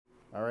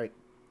All right.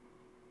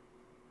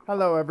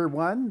 Hello,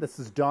 everyone. This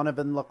is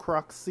Donovan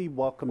LaCroixy.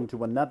 Welcome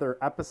to another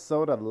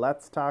episode of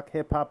Let's Talk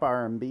Hip Hop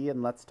R&B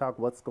and Let's Talk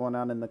What's Going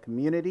On in the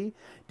Community.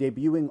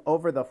 Debuting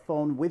over the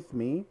phone with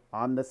me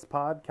on this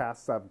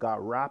podcast, I've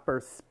got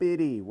rapper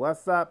Spitty.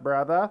 What's up,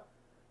 brother?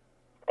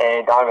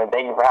 Hey, Donovan,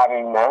 thank you for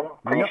having me, man.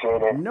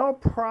 Appreciate it. No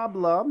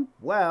problem.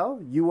 Well,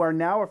 you are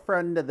now a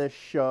friend of this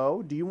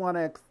show. Do you want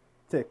to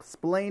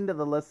explain to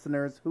the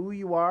listeners who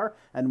you are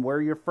and where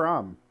you're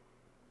from?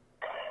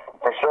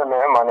 For sure,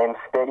 man. My name's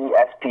Spitty,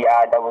 SPITTY,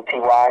 at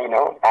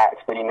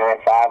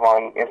Spitty95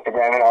 on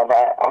Instagram and all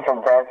that. I'm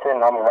from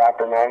Branson. I'm a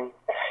rapper, man.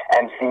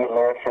 MC,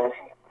 lyricist.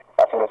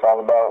 That's what it's all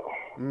about.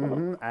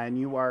 And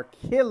you are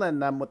killing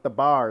them with the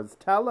bars.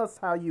 Tell us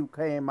how you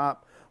came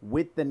up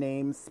with the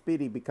name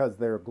Spitty, because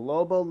there are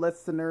global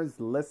listeners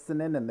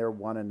listening and they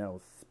want to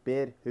know,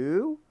 Spit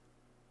who?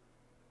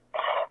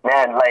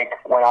 Man, like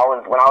when I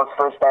was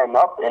first starting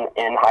up in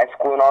high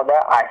school and all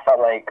that, I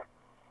felt like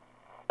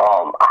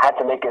I had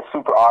to make it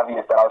super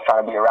obvious that I was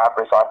trying to be a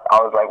rapper. So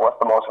I was like, what's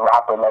the most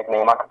rapper-like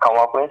name I could come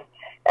up with?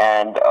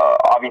 And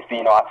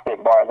obviously, I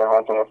spit bars.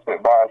 Everyone's going to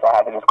spit bars, so I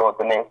had to just go with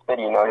the name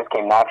Spitty. It just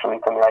came naturally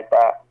to me like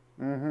that.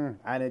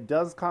 And it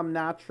does come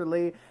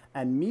naturally.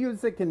 And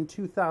music in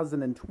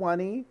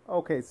 2020.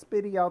 Okay,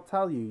 Spitty, I'll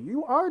tell you,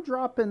 you are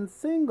dropping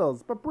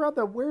singles, but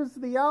brother, where's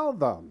the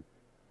album?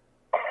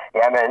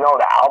 Yeah, man, no,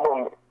 the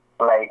album,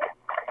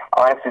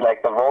 honestly,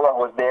 the rollout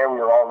was there. We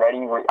were all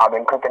ready. I've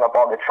been cooking up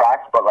all the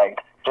tracks, but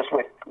just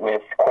with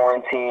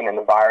quarantine and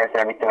the virus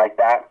and everything like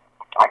that,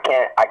 I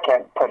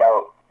can't put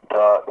out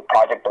the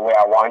project the way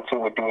I want to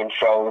with doing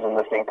shows and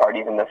listening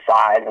parties and the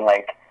size and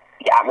the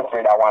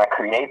atmosphere that I want to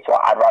create. So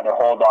I'd rather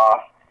hold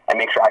off and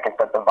make sure I can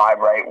set the vibe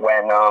right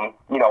when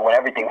when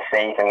everything's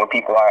safe and when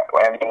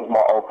everything's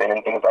more open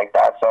and things like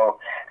that. So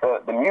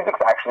the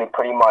music's actually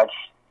pretty much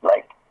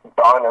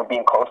done or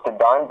being close to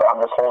done, but I'm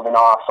just holding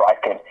off so I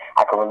could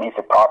release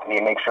it properly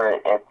and make sure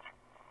it's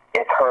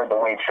heard the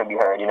way it should be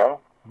heard,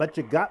 But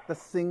you got the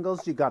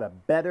singles, you got A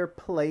Better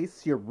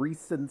Place, your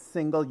recent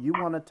single. You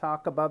want to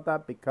talk about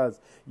that because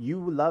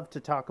you love to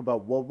talk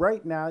about, well,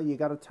 right now you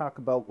got to talk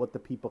about what the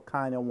people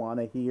kind of want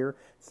to hear.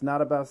 It's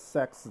not about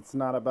sex, it's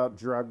not about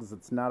drugs,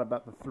 it's not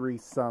about the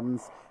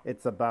threesomes.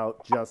 It's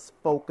about just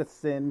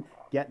focusing,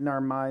 getting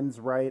our minds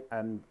right,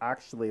 and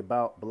actually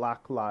about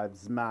Black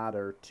Lives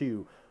Matter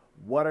too.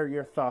 What are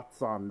your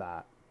thoughts on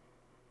that?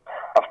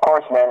 Of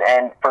course, man.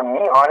 And for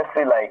me,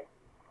 honestly,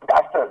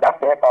 that's the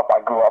hip hop I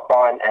grew up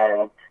on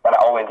and that I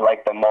always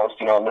liked the most.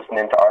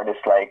 Listening to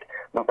artists like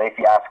Lupe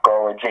Fiasco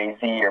or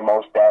Jay-Z or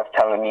Mos Def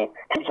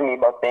teaching me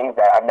about things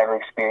that I've never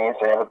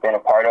experienced or never been a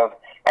part of,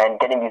 and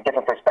getting these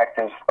different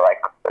perspectives,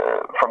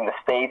 from the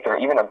States or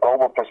even a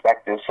global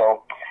perspective.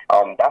 So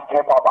that's the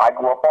hip hop I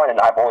grew up on,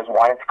 and I've always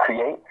wanted to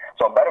create.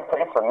 So A Better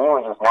Place for me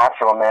was just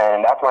natural, man.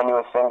 And that's my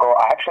newest single.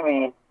 I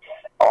actually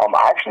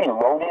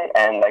wrote it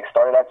and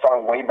started that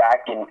song way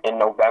back in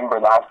November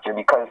last year,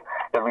 because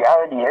the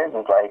reality is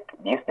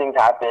these things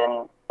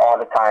happen all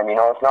the time.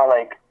 It's not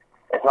like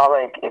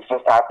it's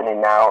just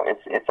happening now.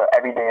 It's an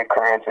everyday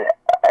occurrence, an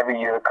every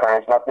year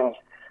occurrence. Nothing's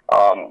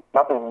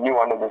new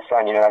under the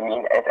sun. You know what I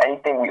mean? If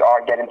anything, we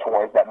are getting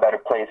towards that better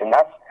place, and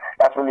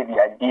that's really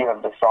the idea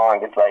of the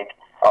song. It's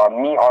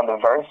me on the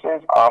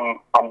verses. I'm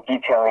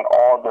detailing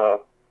all the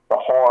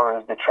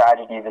horrors, the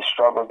tragedies, the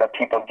struggles that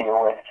people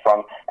deal with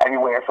from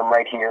everywhere from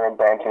right here in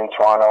Brampton,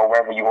 Toronto,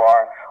 wherever you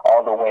are,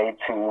 all the way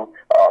to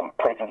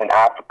places in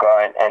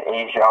Africa and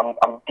Asia.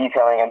 I'm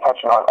detailing and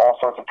touching on all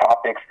sorts of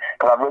topics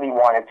because I really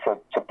wanted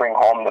to bring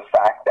home the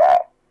fact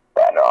that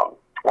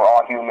we're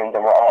all humans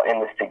and we're all in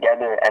this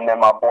together. And then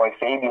my boy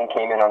Fabian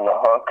came in on the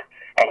hook,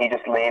 and he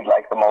just laid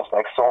the most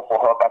soulful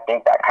hook. I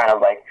think that kind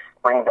of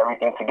brings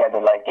everything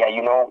together.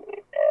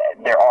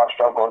 There are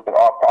struggles, there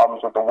are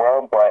problems with the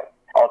world, but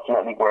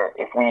ultimately,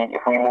 if we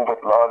move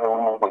with love and we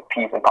move with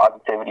peace and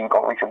positivity, we're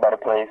going to reach a better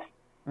place.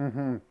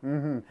 And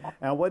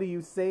what do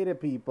you say to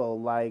people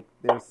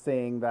they're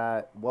saying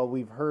that, well,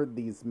 we've heard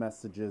these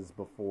messages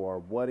before?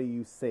 What do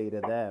you say to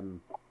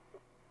them?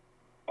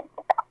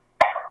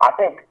 I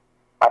think,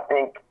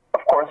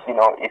 of course,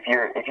 if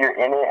you're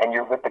in it and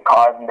you're with the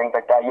cause and things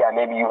like that, yeah,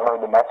 maybe you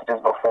heard the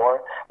messages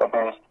before. But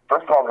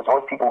first of all, there's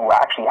always people who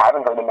actually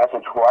haven't heard the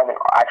message, who haven't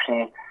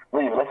actually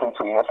really listened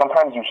to.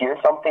 Sometimes you hear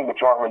something, but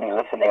you aren't really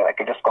listening. It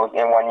just goes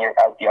in one ear,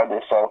 out the other.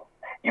 So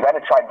you got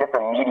to try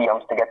different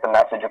mediums to get the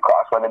message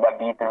across, whether that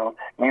be through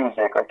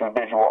music or through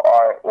visual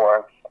art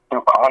or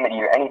through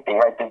comedy or anything,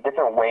 right? There's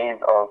different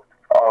ways of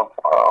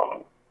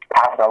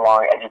passing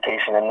along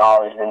education and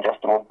knowledge than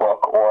just through a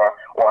book or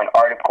an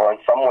article. In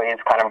some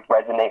ways, kind of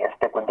resonate and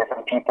stick with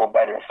different people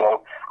better.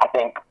 So I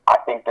think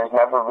there's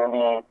never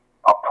really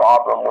a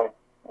problem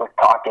with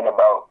talking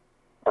about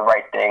the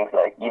right things,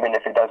 even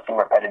if it does seem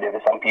repetitive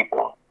to some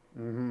people.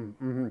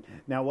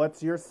 Now,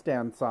 what's your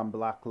stance on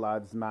Black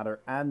Lives Matter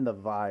and the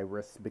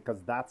virus?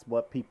 Because that's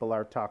what people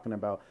are talking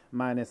about,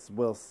 minus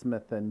Will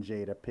Smith and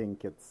Jada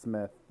Pinkett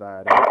Smith.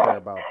 I don't care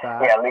about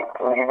that. Yeah,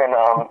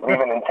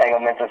 leaving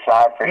entanglements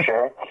aside for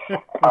sure.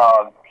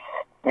 I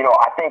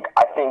think,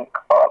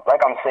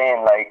 like I'm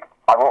saying,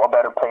 I wrote A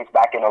Better Place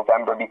back in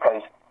November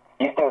because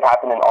these things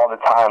happening all the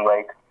time,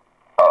 like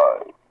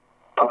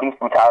police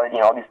brutality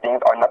and all these things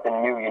are nothing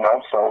new, you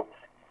know. So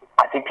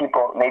I think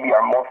people maybe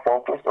are more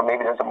focused, or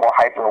maybe there's a more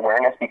hyper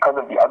awareness because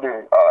of the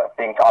other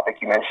topic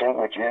you mentioned,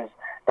 which is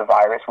the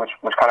virus, which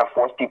kind of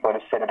forced people to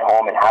sit at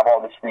home and have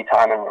all this free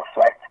time and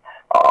reflect,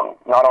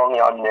 not only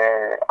on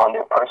their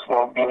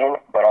personal being,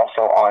 but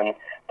also on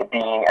the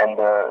being and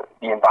the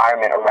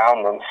environment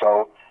around them.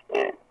 So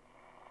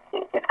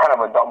it's kind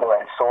of a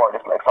double-edged sword.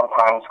 It's like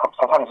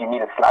sometimes you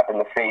need a slap in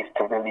the face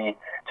to really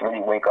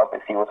wake up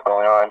and see what's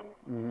going on.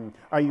 Mm-hmm.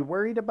 Are you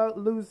worried about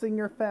losing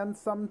your fans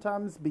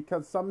sometimes?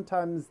 Because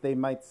sometimes they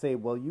might say,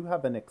 well, you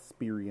haven't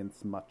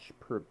experienced much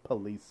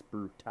police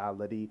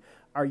brutality.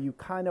 Are you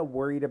kind of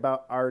worried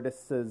about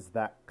artists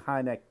that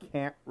kind of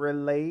can't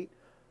relate?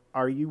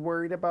 Are you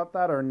worried about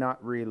that or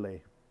not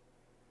really?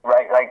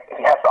 Right, like,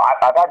 yeah, so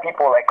I've had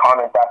people, like,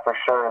 comment that for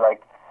sure,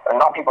 like,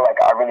 not people, like,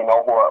 I really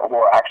know who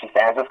are actually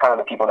fans, just kind of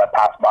the people that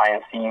pass by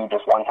and see you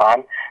just one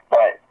time,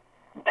 but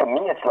to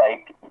me, it's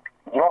like,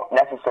 you don't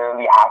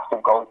necessarily have to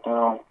go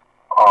through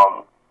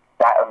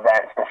that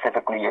event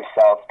specifically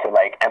yourself to,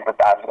 like,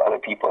 empathize with other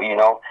people, you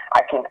know?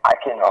 I can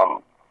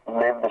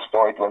live the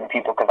story to other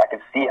people because I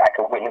can see it, I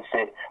can witness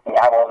it, we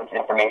have all this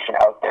information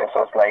out there,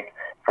 so it's like,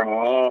 for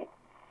me,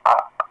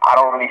 I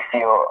don't really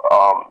feel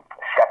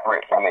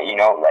separate from it, you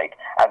know? Like,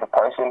 as a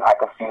person, I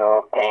could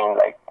feel pain,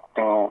 like,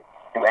 through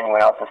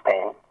anyone else's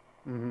pain.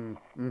 Mm-hmm,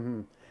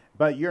 mm-hmm.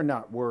 But you're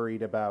not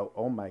worried about,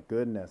 oh my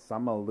goodness,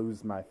 I'm going to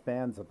lose my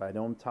fans if I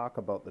don't talk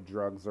about the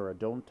drugs or I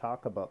don't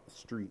talk about the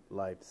street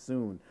life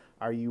soon.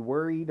 Are you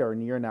worried or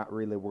you're not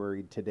really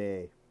worried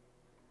today?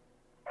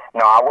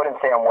 No, I wouldn't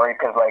say I'm worried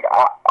because, like,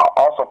 I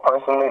also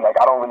personally, like,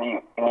 I don't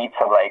really need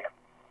to, like,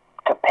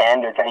 to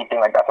pander to anything.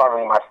 Like, that's not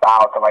really my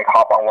style to, like,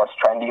 hop on what's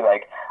trendy.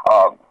 Like,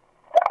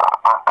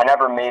 I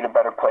never made A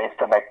Better Place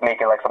to, like,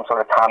 make it, like, some sort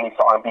of timely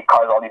song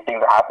because all these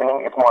things are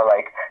happening. It's more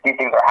like these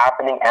things are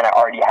happening and I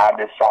already had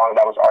this song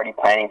that was already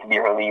planning to be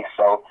released.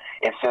 So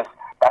it's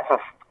that's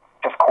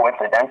just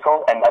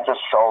coincidental, and that just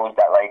shows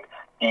that, like,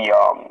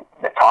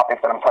 the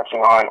topics that I'm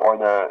touching on or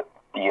the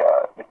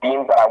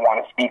themes that I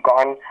want to speak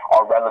on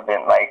are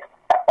relevant, like,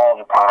 all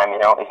the time, you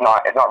know. It's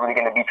not really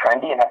going to be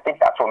trendy, and I think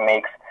that's what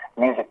makes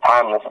music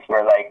timeless. It's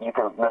where, like, you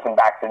could listen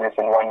back to this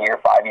in 1 year,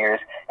 5 years,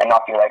 and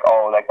not feel like,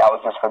 oh, like, that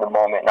was just for the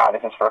moment. Nah,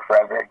 this is for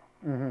forever.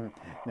 Mm-hmm.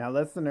 Now,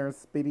 listeners,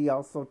 Speedy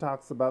also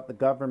talks about the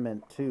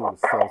government, too.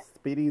 So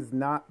Speedy's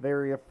not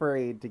very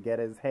afraid to get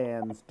his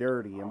hands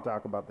dirty and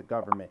talk about the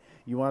government.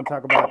 You want to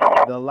talk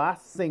about the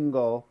last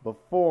single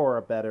before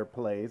A Better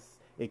Place.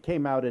 It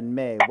came out in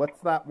May. What's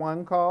that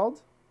one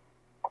called?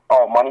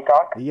 Oh, Money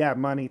Talk? Yeah,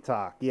 Money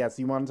Talk. Yes,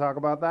 you want to talk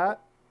about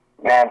that?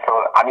 Man, so,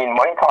 I mean,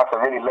 Money Talk's a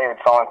really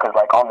layered song because,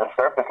 like, on the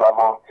surface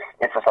level,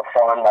 it's just a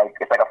fun, like,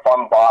 it's like a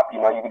fun bop,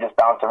 you know, you can just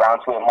bounce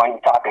around to it, money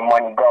talk and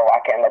money go, I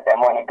can't let that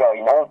money go,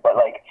 you know, but,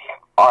 like,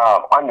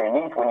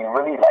 underneath, when you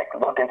really, like,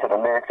 look into the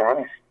lyrics and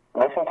really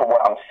listen to what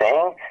I'm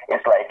saying,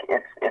 it's, like,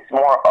 it's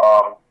more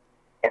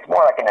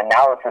like an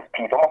analysis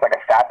piece, almost like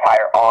a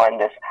satire on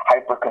this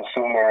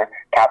hyper-consumer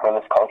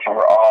capitalist culture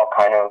we're all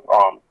kind of,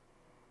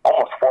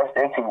 almost forced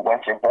into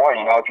once you're born.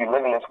 You know, if you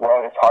live in this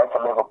world, it's hard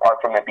to live apart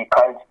from it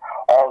because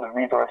all the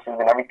resources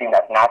and everything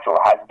that's natural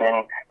has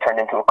been turned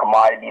into a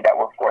commodity that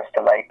we're forced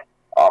to, like,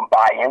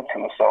 buy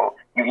into. So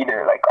you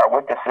either, like, are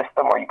with the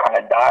system or you kind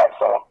of die.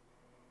 So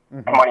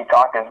Money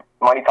Talk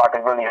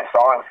is really a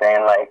song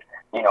saying, like,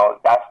 you know,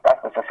 that's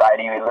the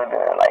society we live in,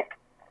 and, like,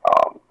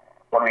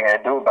 what are we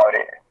gonna do about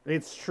it?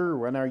 It's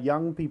true, and our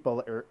young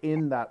people are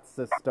in that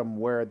system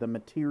where the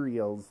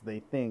materials they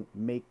think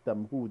make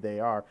them who they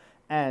are,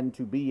 and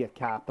to be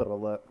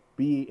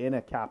in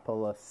a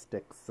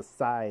capitalistic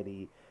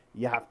society,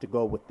 you have to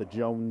go with the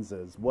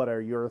Joneses. What are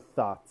your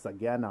thoughts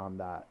again on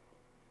that?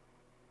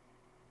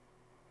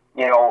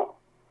 You know,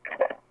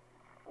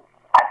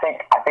 I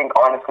think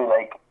honestly,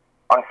 like,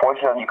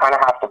 unfortunately, you kind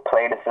of have to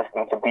play the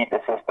system to beat the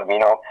system. You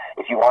know,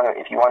 if you want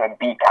to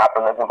beat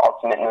capitalism,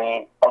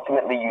 ultimately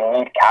you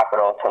need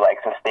capital to, like,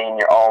 sustain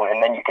your own,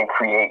 and then you can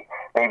create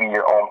maybe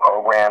your own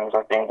programs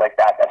or things like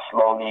that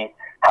slowly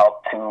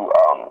help to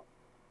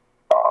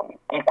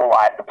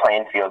equalize the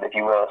playing field, if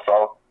you will.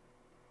 So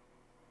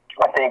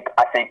I think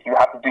you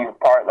have to do your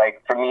part.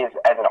 Like, for me as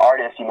an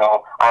artist, you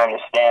know, I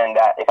understand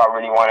that if I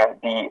really want to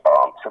be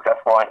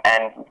successful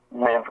and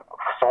live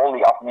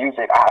solely off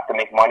music, I have to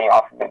make money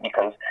off of it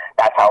because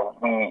that's how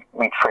we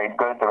trade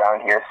goods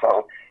around here.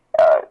 So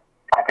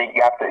I think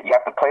you have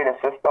to play the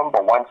system,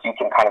 but once you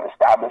can kind of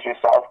establish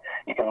yourself,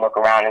 you can look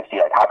around and see,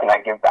 like, how can I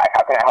give back?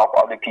 How can I help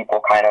other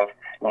people kind of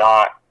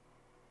not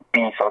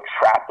be so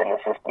trapped in the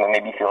system and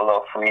maybe feel a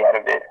little free out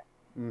of it?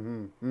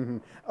 Mm-hmm, mm-hmm.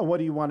 And what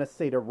do you want to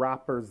say to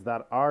rappers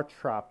that are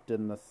trapped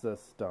in the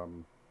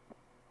system?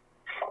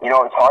 You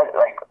know, it's hard,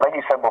 like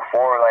you said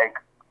before, like,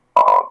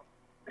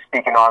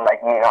 speaking on,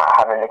 like, me not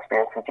having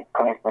experience with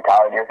police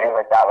brutality or things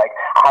like that, like,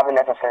 I haven't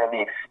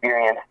necessarily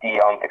experienced the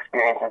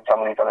experiences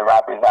some of these other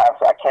rappers have,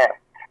 so I can't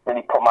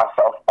really put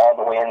myself all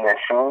the way in their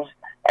shoes.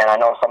 And I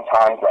know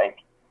sometimes, like,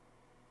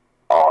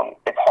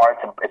 it's hard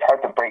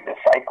to break the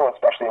cycle,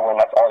 especially when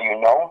that's all you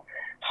know.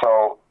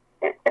 So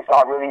it's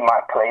not really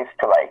my place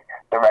to like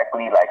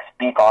directly like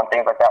speak on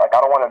things like that. Like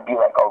I don't want to be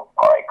like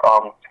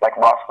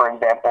Ross, for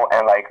example,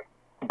 and like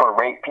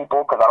berate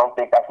people, because I don't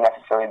think that's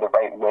necessarily the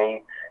right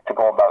way to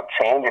go about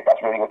change. If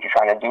that's really what you're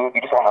trying to do, if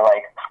you just want to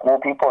like school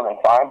people, then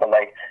fine. But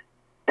like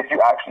if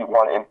you actually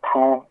want to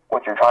improve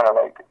what you're trying to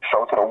like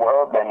show to the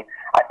world, then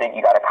I think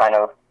you got to kind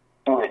of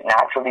do it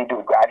naturally, do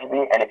it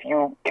gradually. And if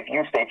you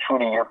stay true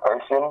to your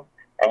person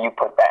and you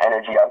put that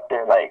energy out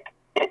there, like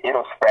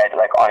it'll spread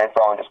like on its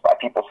own just by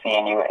people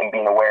seeing you and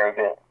being aware of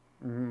it.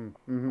 Mm-hmm,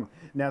 mm-hmm.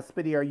 Now,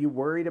 Spitty, are you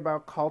worried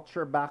about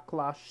culture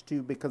backlash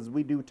too? Because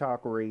we do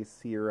talk race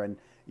here, and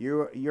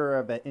you're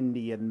of an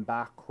Indian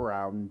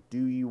background.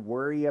 Do you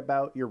worry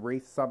about your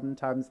race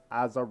sometimes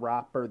as a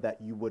rapper, that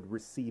you would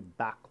receive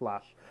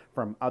backlash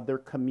from other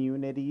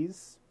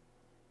communities?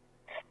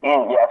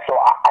 Yeah, so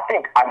I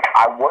think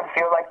I would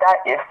feel like that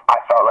if I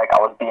felt like I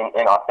was being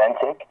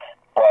inauthentic.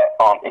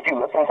 But if you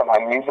listen to my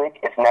music,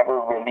 it's never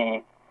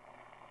really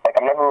like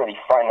I'm never really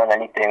fronting on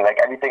anything. Like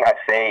everything I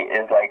say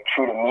is like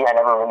true to me. I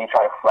never really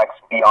try to flex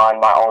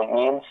beyond my own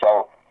means.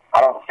 So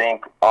I don't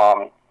think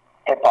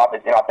hip hop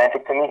is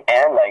inauthentic to me.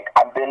 And like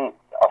I've been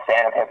a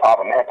fan of hip hop.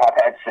 I'm a hip hop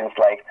head since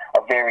like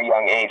a very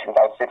young age, since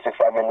I was 6 or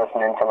 7,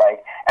 listening to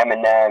like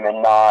Eminem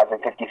and Nas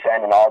and 50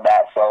 Cent and all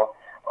that. So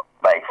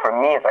like for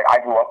me, it's like I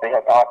grew up in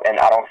hip hop and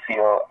I don't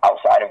feel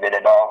outside of it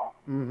at all.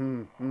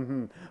 Mm-hmm,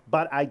 mm-hmm.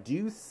 But I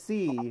do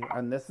see,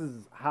 and this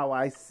is how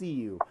I see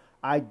you.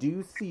 I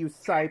do see you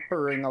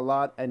ciphering a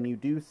lot, and you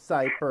do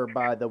cipher,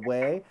 by the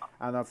way,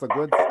 and that's a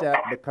good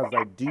step, because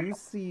I do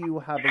see you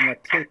having a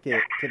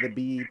ticket to the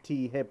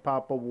BET Hip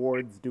Hop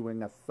Awards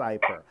doing a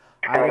cipher.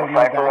 I don't know,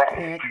 that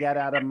can't get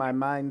out of my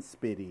mind,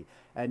 Spitty.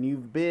 And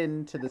you've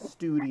been to the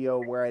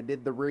studio where I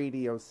did the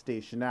radio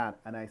station at,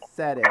 and I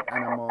said it,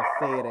 and I'm going to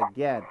say it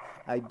again.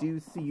 I do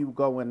see you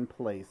going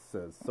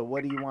places. So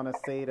what do you want to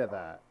say to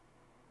that?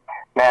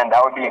 Man,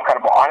 that would be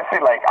incredible. Honestly,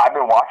 like I've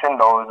been watching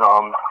those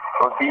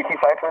BET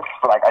ciphers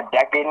for like a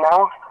decade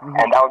now,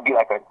 and that would be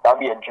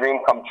a dream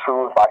come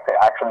true if I could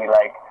actually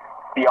like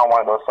be on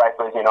one of those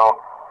ciphers. You know,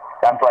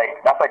 that's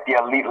like the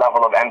elite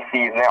level of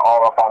MCs, and they're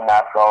all up on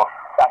that. So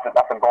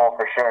that's a goal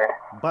for sure.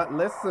 But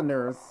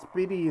listeners,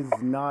 Spitty is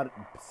not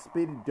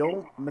Spitty.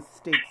 Don't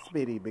mistake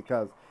Spitty,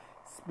 because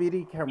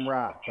Spitty can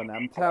rap, and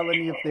I'm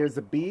telling you, if there's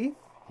a beef,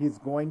 he's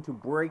going to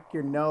break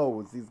your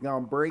nose. He's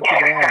going to break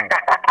it down.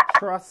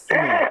 Trust me.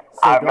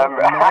 So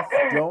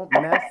don't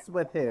mess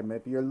with him.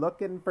 If you're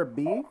looking for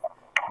beef,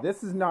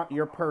 this is not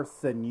your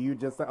person. You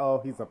just say,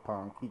 oh, he's a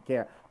punk. He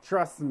can't.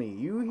 Trust me.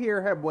 You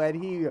hear him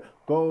when he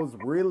goes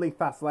really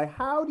fast. Like,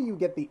 how do you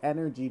get the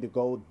energy to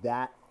go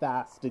that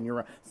fast in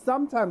your...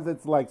 Sometimes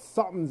it's like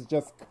something's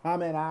just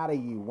coming out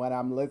of you when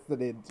I'm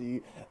listening to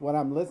you. When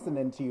I'm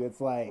listening to you,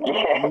 it's like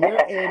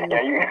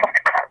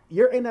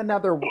you're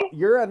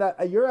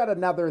at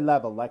another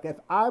level. Like if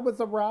I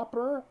was a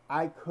rapper,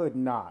 I could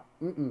not.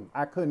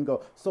 I couldn't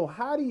go. So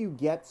how do you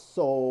get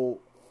so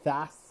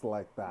fast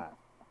like that?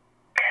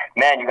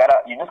 Man, you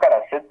just gotta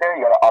sit there.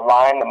 You gotta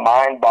align the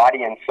mind,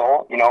 body, and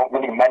soul. You know,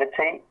 really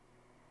meditate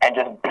and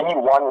just be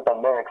one with the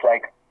lyrics.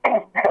 Like,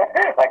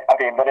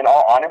 okay, but in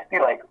all honesty,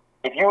 like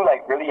if you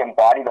like really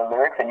embody the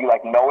lyrics and you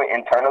like know it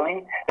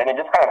internally, then it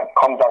just kind of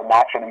comes out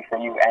naturally for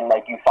you. And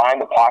like you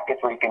find the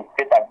pockets where you can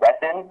fit that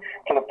breath in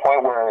to the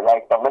point where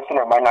like the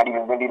listener might not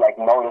even really like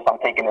notice I'm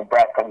taking a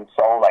breath because it's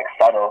so like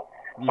subtle.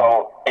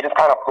 So it just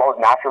kind of flows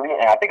naturally,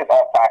 and I think it's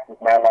all practice,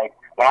 man. Like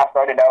when I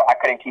started out, I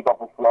couldn't keep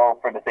up with flow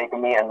for the sake of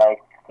me, and like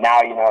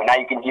now you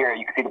can hear it,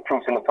 you can see the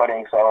proofs in the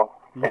pudding. So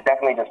it's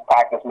definitely just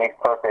practice makes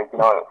perfect. You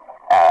know,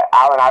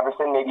 Allen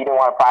Iverson, maybe you didn't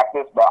want to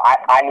practice, but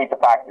I need to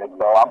practice,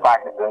 so I'll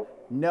practice it.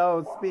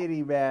 No,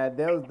 Speedy, man,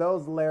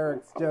 those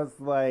lyrics just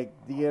like,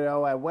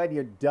 and when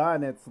you're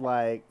done, it's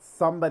like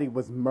somebody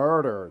was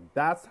murdered.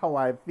 That's how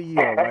I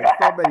feel. Like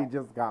somebody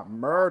just got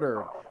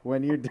murdered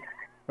when you're done.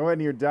 When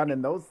you're done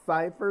in those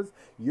ciphers,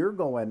 you're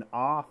going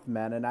off,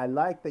 man. And I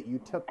like that you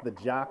took the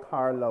Jack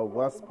Harlow,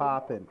 What's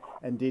Poppin',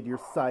 and did your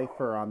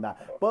cipher on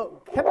that.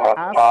 But can I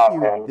ask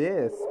you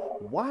this?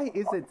 Why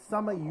is it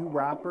some of you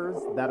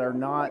rappers that are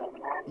not,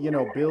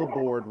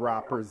 Billboard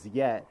rappers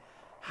yet,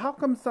 how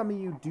come some of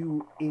you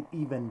do it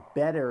even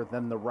better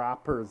than the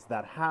rappers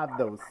that have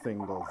those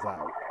singles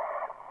out?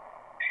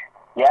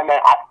 Yeah, man,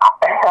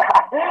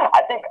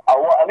 I think,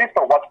 well, at least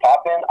for What's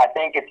Poppin', I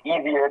think it's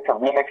easier to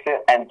remix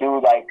it and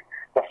do, like,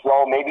 the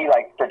flow. Maybe,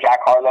 like, for Jack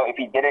Harlow, if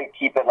he didn't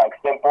keep it, like,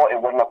 simple, it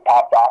wouldn't have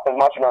popped off as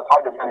much. It's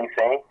hard to really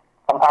say.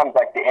 Sometimes,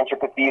 like, the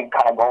intricacies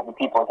kind of go over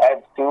people's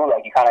heads, too.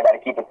 Like, you kind of got to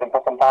keep it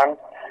simple sometimes.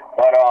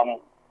 But,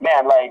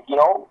 man, like, we're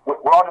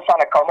all just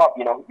trying to come up,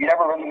 You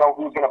never really know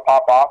who's going to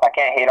pop off. I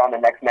can't hate on the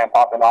next man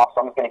popping off,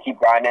 so I'm just going to keep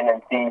grinding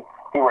and see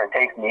where it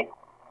takes me.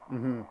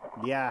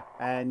 Yeah,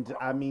 and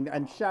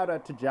and shout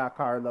out to Jack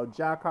Harlow.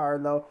 Jack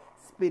Harlow,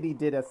 Spitty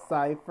did a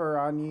cipher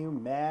on you,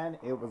 man.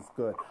 It was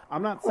good.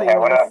 I'm not saying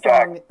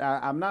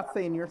I'm not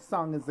saying your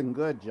song isn't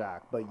good,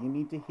 Jack, but you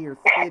need to hear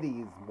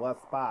Spitty's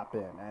What's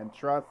Poppin', and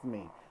trust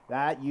me,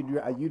 That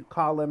you'd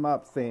call him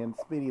up saying,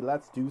 "Speedy,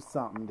 let's do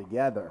something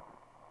together."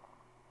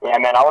 Yeah,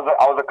 man, I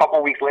was a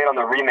couple weeks late on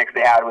the remix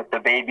they had with the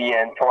Baby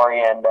and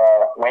Tori and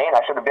Wayne.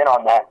 I should have been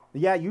on that.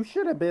 Yeah, you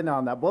should have been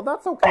on that. Well,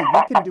 that's okay.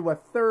 You can do a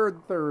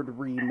third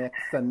remix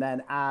and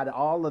then add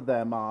all of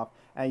them off,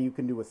 and you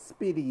can do a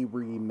Speedy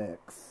remix.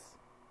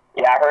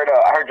 Yeah,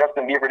 I heard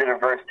Justin Bieber did a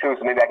verse too,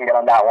 so maybe I can get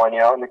on that one,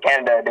 in the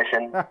Canada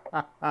edition.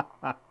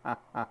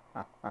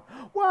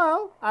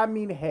 Well, I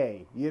mean,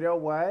 hey, you know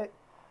what?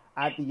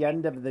 At the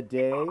end of the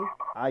day,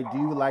 I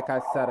do, like I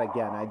said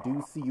again, I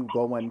do see you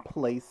going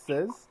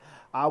places.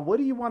 What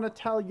do you want to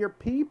tell your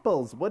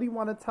peoples? What do you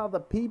want to tell the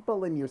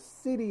people in your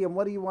city? And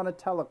what do you want to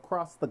tell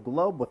across the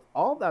globe with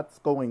all that's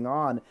going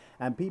on?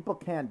 And people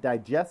can't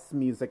digest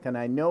music. And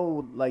I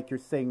know, like you're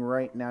saying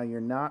right now,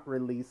 you're not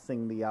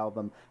releasing the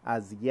album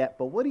as yet.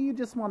 But what do you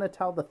just want to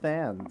tell the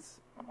fans?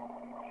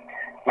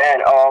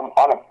 Man,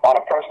 on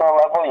a personal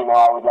level,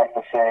 I would like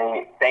to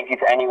say thank you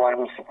to anyone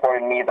who's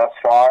supported me thus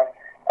far.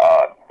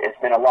 It's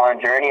been a long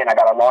journey, and I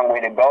got a long way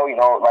to go.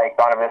 Like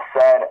Donovan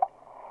said,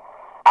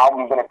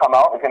 album's going to come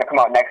out. It's going to come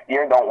out next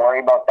year. Don't worry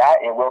about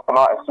that. It will come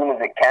out as soon as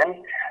it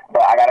can,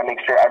 but I got to make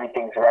sure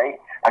everything's right.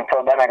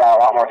 Until then, I got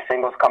a lot more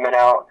singles coming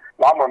out,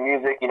 a lot more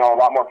music, a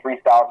lot more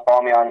freestyles.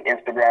 Follow me on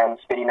Instagram,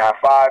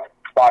 Spitty95,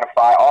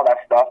 Spotify, all that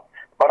stuff.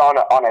 But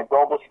on a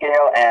global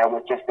scale and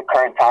with just the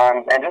current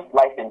times and just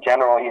life in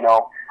general,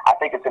 I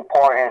think it's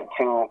important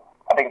to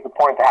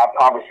have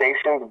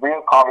conversations,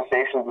 real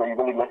conversations where you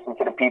really listen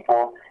to the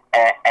people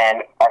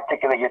and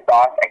articulate your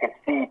thoughts. I can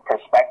see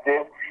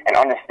perspective and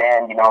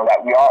understand,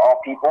 that we are all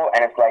people,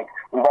 and it's like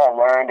we've all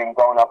learned and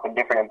grown up in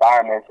different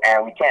environments,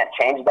 and we can't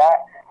change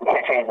that. We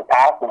can't change the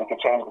past, but we can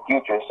change the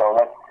future. So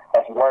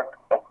let's work,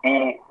 let's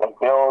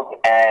build,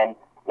 and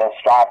let's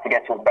strive to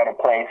get to a better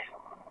place.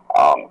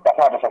 That's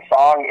not just a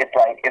song. It's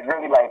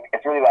really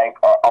like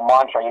a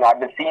mantra. I've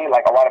been seeing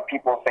like a lot of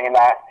people saying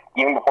that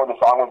even before the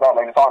song was out.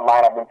 Like, it's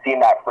online. I've been seeing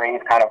that phrase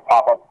kind of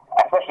pop up,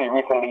 especially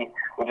recently,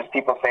 with just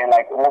people saying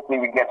like, hopefully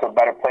we can get to a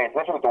better place.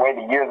 Especially with the way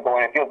the year's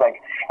going, it feels like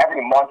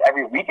every month,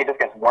 every week, it just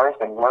gets worse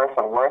and worse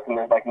and worse, and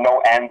there's like no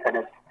end to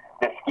this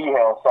ski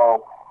hill.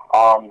 So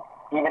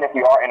even if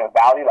you are in a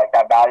valley, like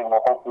that valley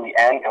will hopefully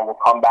end and we'll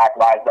come back,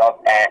 rise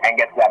up, and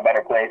get to that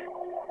better place.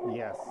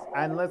 Yes,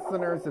 and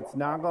listeners, it's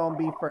not going to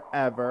be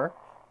forever,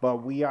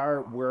 but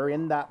we're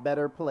in that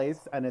better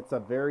place, and it's a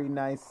very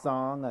nice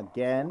song.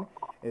 Again,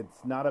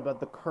 it's not about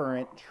the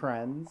current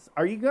trends.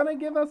 Are you going to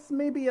give us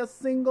maybe a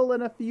single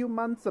in a few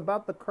months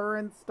about the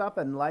current stuff?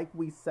 And like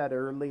we said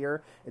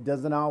earlier, it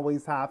doesn't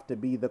always have to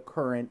be the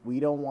current.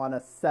 We don't want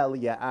to sell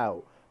you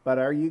out. But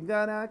are you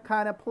going to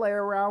kind of play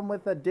around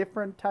with a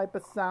different type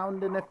of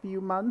sound in a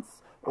few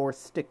months, or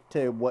stick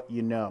to what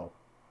you know?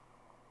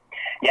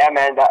 Yeah,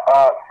 man, that's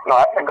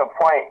a good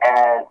point.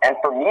 And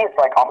for me, it's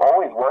like I'm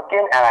always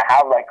working, and I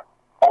have like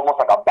almost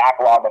like a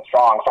backlog of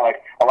songs. So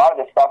like a lot of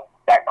the stuff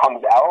that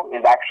comes out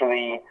is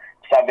actually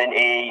 7,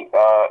 8.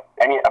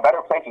 A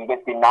Better Place is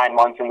basically 9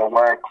 months in the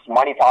works.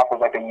 Money Talk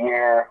was like a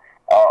year.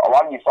 A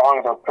lot of these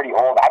songs are pretty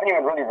old. I haven't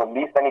even really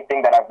released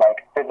anything that I've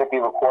like physically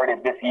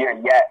recorded this year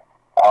yet.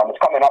 It's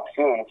coming up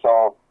soon.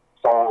 So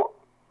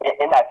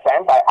in that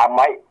sense, I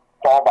might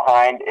fall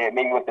behind it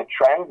maybe with the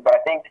trends, but I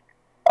think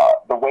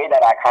the way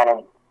that I kind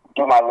of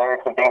do my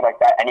lyrics and things like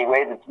that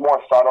anyways, it's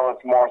more subtle,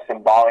 it's more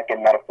symbolic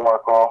and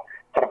metaphorical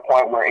to the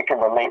point where it can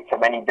relate to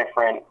many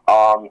different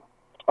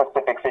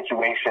specific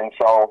situations.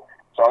 So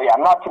yeah,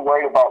 I'm not too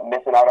worried about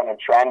missing out on a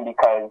trend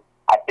because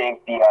I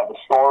think the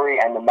story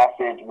and the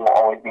message will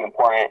always be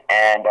important,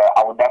 and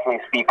I will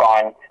definitely speak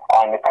on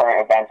the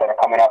current events that are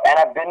coming up. And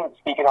I've been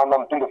speaking on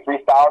them through the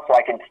freestyle so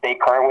I can stay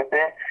current with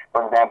it.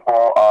 For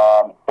example,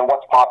 the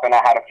What's Poppin',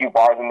 I had a few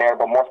bars in there,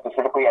 but more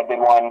specifically, I did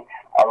one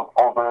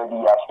over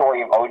the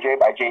story of OJ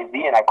by Jay-Z,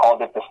 and I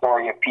called it the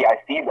story of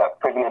PIC, the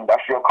Prison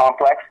Industrial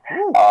Complex.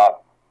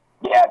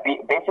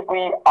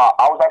 Basically,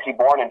 I was actually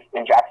born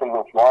in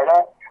Jacksonville,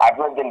 Florida. I've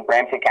lived in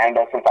Brampton,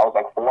 Canada since I was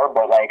like 4,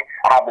 but like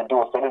I have the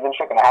dual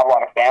citizenship and I have a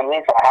lot of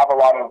family, so I have a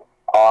lot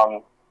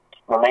of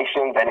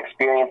relations and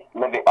experience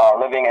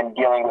living and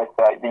dealing with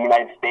the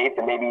United States,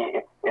 and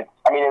maybe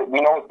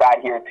we know it's bad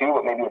here too,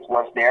 but maybe it's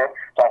worse there.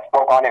 So I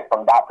spoke on it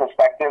from that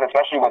perspective,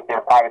 especially with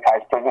their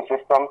privatized prison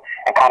system,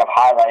 and kind of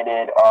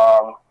highlighted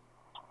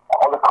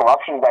all the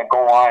corruptions that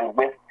go on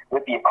with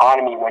the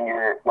economy when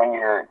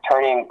you're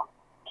turning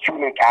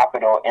human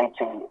capital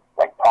into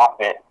like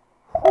profit.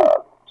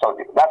 So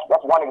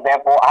that's one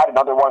example. I had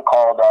another one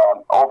called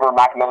Over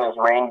Mac Miller's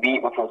Rain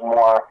Beat, which was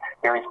more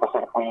very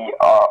specifically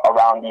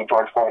around the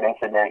George Floyd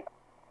incident.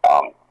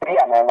 But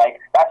yeah, man, like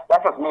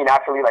that's just me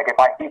naturally. Like if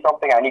I see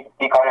something I need to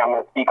speak on it, I'm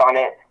going to speak on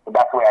it the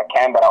best way I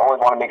can. But I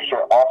always want to make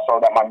sure also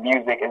that my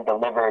music is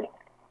delivered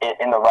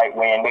in the right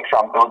way and make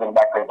sure I'm building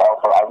records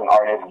also as an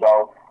artist.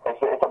 So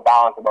it's a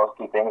balance of those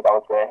two things, I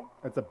would say.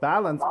 It's a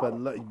balance,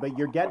 but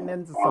you're getting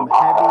into some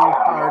heavy,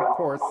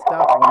 hardcore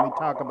stuff when we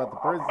talk about the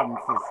prison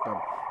system.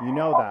 You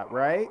know that,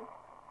 right?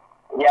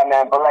 Yeah,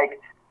 man. But I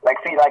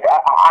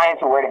ain't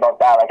too worried about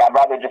that. Like, I'd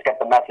rather just get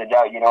the message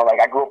out.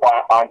 Like, I grew up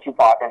on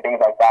Tupac and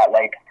things like that.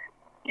 Like,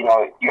 you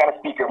got to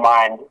speak your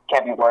mind.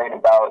 Can't be worried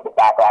about the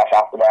backlash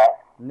after that.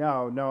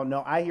 No.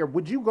 I hear.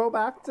 Would you go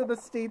back to the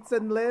States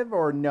and live,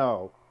 or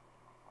no?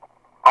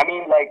 I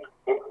mean, like,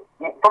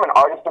 from an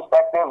artist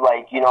perspective,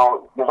 like, there's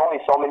only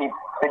so many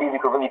cities you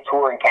could really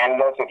tour in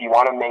Canada. So if you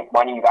want to make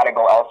money, you got to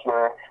go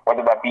elsewhere,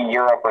 whether that be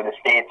Europe or the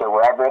States or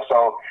wherever.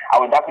 So I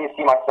would definitely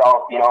see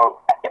myself,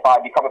 if I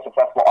become a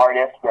successful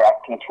artist where I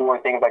can tour,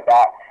 things like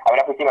that, I would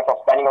definitely see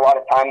myself spending a lot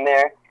of time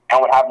there and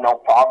would have no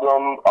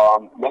problem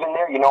living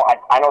there.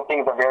 I know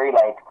things are very,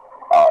 like,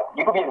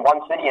 you could be in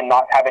one city and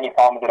not have any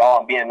problems at all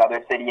and be in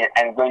another city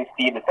and really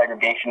see the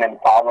segregation and the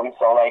problems.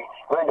 So, like,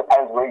 it really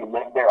depends where you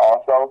live there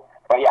also.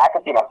 But, yeah, I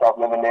could see myself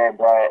living there,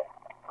 but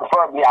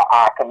preferably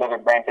I could live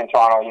in Brampton,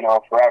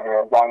 Toronto,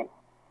 forever, as long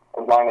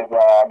as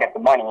I get the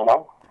money,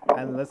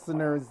 And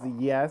listeners,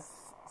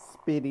 yes,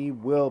 Spitty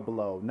will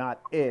blow.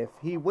 Not if,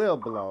 he will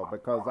blow,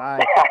 because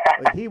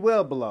he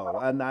will blow.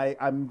 And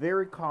I'm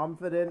very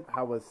confident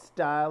how his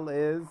style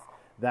is,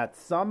 that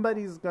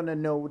somebody's going to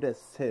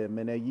notice him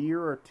in a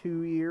year or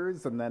 2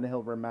 years, and then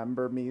he'll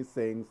remember me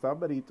saying,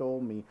 somebody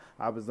told me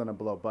I was going to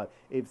blow. But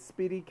if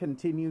Spitty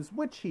continues,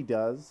 which he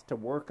does, to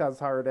work as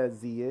hard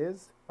as he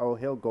is,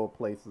 he'll go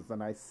places.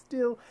 And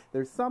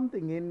there's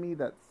something in me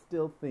that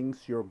still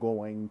thinks you're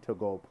going to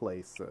go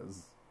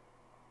places.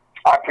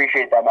 I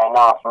appreciate that, man.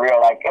 Nah, for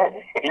real. Like,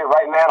 if you're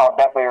right, man, I'll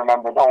definitely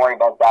remember. Don't worry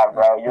about that,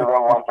 bro. You're a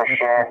real one for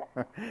sure.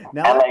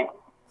 Now,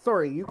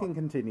 sorry, you can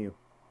continue.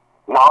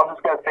 No, I was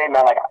just going to say,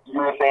 man, like, you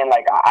were saying,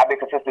 like, I've been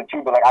consistent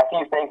too, but, like, I see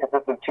you staying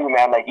consistent too,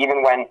 man. Like,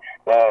 even when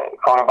the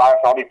coronavirus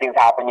and all these things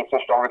happened, you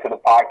switched over to the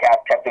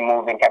podcast, kept it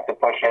moving, kept it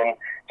pushing.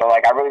 So,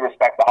 like, I really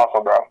respect the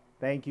hustle, bro.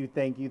 Thank you.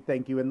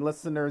 And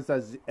listeners,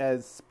 as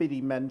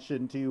Spitty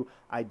mentioned too,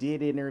 I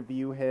did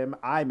interview him.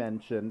 I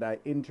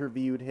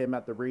interviewed him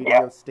at the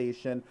radio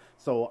station.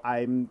 So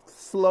I've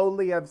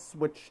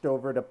switched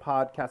over to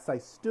podcasts. I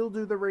still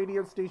do the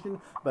radio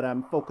station, but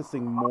I'm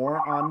focusing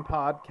more on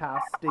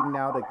podcasting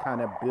now to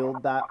kind of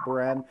build that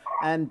brand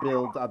and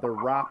build other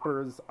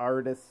rappers,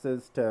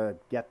 artists to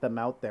get them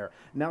out there.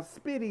 Now,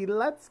 Spitty,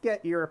 let's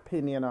get your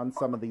opinion on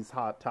some of these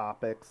hot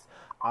topics.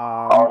 So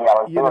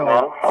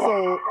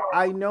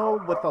I know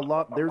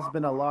there's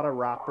been a lot of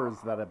rappers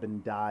that have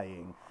been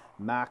dying.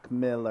 Mac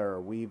Miller,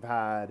 we've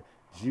had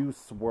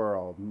Juice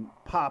WRLD,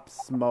 Pop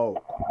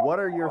Smoke. What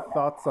are your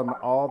thoughts on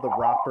all the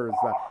rappers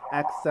that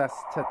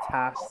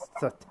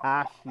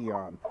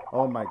XXXTentacion?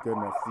 Oh my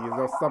goodness, these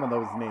are some of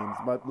those names,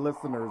 but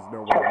listeners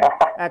know what I mean.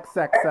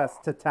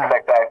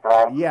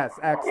 XXXTentacion. Yes,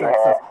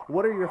 XXX.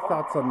 What are your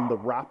thoughts on the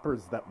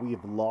rappers that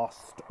we've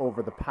lost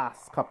over the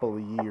past couple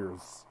of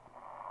years?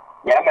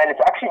 Yeah, man, it's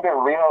actually been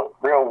real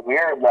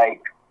weird.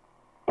 Like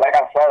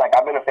I said, like,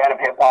 I've been a fan of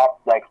hip hop,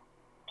 like,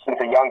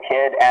 since a young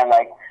kid, and,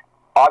 like,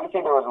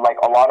 obviously there was, like,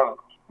 a lot of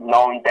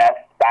known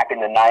deaths back in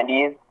the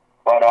 90s,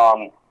 but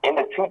in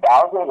the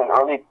 2000s and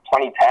early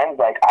 2010s,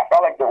 like, I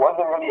felt like there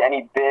wasn't really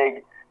any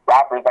big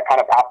rappers that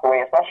kind of passed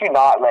away, especially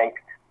not, like,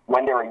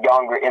 when they were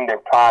younger in their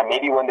prime.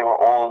 Maybe when they were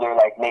older,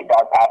 like, Nate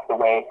Dogg passed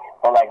away,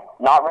 but, like,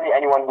 not really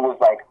anyone who was,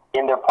 like,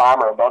 in their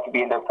prime or about to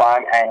be in their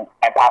prime and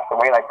passed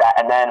away like that.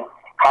 And then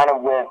kind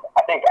of with,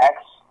 I think,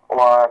 X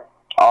or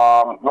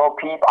Lil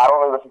Peep. I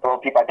don't really listen to Lil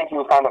Peep. I think he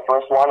was kind of the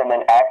first one, and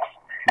then X,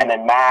 and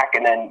then Mac,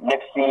 and then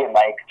Nipsey, and,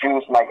 like,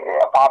 Juice, and, like,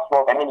 Pop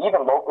Smoke. And then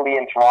even locally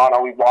in Toronto,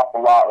 we've lost a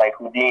lot, like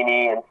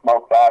Houdini and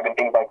Smoke Dogg and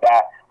things like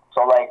that.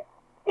 So, like,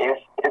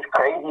 it's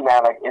crazy,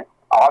 man. Like,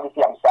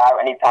 obviously I'm sad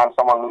anytime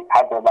someone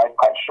has their life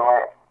cut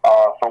short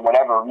for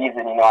whatever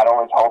reason. I'd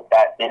always hope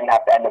that they didn't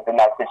have to end up in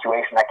that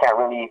situation. I can't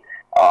really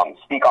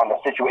speak on the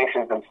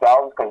situations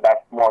themselves because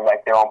that's more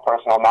like their own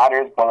personal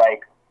matters, but,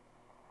 like,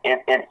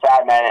 it's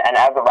sad, man. And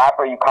as a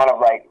rapper, you kind of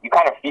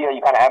feel,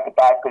 you kind of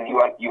empathize because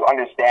you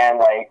understand,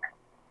 like,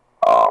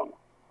 I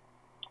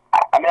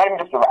mean, not even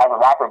just as a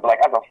rapper, but,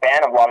 like, as a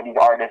fan of a lot of these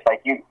artists,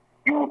 like,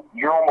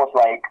 you're almost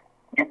like,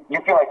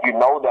 you feel like you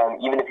know them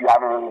even if you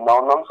haven't really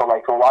known them. So,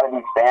 like, to a lot of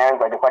these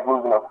fans, like, it's like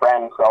losing a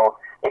friend. So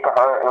it could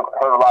hurt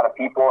a lot of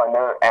people, and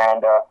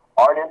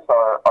artists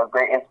are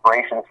great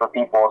inspirations for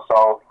people.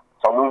 So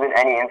losing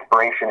any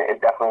inspiration is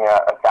definitely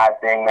a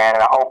sad thing, man.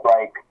 And I hope,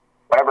 like,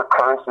 whatever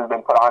curse has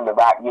been put on the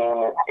rap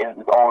game is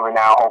over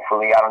now,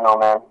 hopefully. I don't know,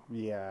 man.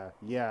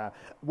 Yeah.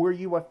 Were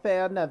you a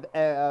fan of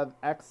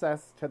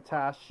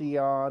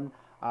XXXTentacion?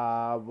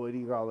 What do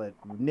you call it?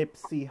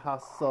 Nipsey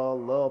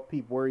Hussle, Lil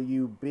Peep. Were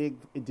you big?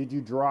 Did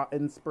you draw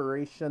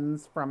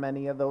inspirations from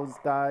any of those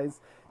guys?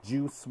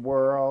 Juice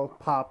WRLD,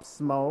 Pop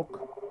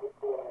Smoke?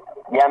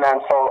 Yeah,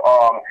 man. So,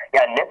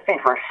 Nipsey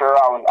for sure.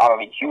 I'm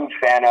a huge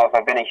fan of.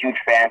 I've been a huge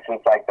fan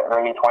since, like, the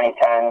early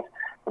 2010s.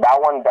 So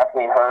that one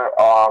definitely hurt.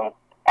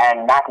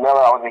 And Mac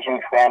Miller, I was a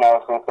huge fan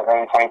of since the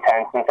early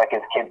 2010s, since, like,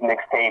 his kids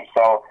mixtape.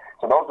 So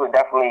those were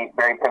definitely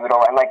very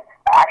pivotal. And, like,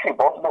 actually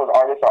both of those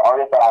artists are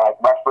artists that I,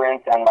 like,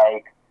 reference and,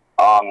 like,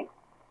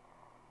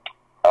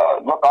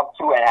 look up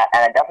to, and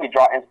I definitely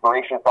draw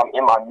inspiration from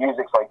in my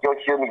music. So, like, you'll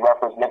hear me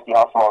reference Nipsey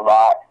Hussle a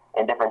lot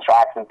in different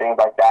tracks and things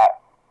like that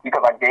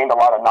because I gained a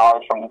lot of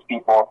knowledge from these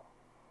people,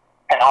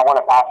 and I want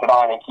to pass it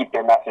on and keep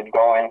their message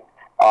going.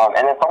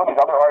 And then some of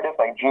these other artists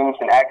like Juice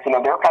and X, you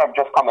know, they're kind of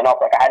just coming up.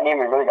 Like I hadn't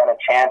even really got a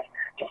chance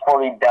to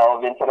fully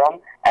delve into them,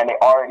 and they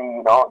already,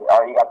 you know, they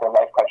already got their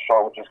life cut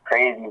short, which is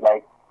crazy.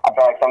 Like I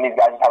feel like some of these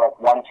guys just have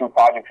like 1-2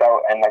 projects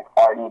out, and like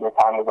already their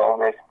time was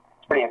over. It's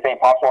pretty insane.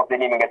 Pop Smoke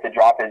didn't even get to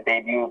drop his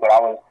debut, but I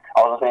was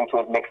listening to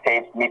his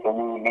mixtapes, Meet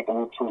the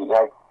Root 2.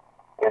 Like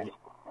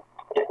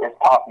it's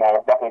tough, man.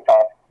 It's definitely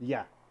tough.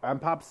 Yeah, and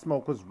Pop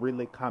Smoke was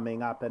really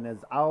coming up, and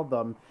his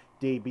album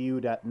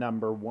debuted at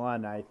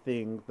 #1. I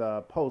think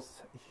the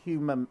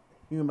posthumous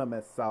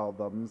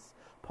albums,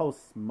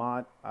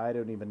 I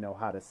don't even know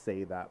how to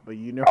say that, but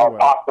you know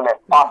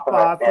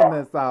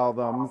posthumous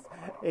albums.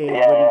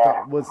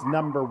 Was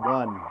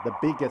 #1, the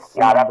biggest #1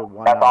 that's album.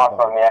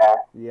 Awesome,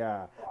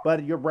 yeah.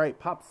 But you're right,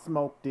 Pop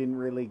Smoke didn't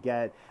really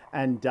get,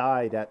 and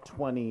died at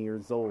 20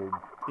 years old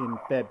in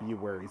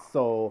February,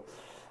 so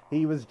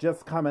he was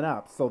just coming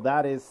up, so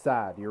that is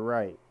sad. You're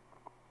right.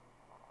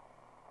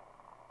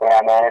 Yeah,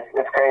 man,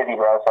 it's crazy,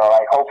 bro. So,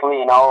 like, hopefully,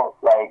 you know,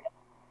 like,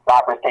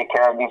 rappers take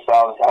care of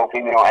themselves.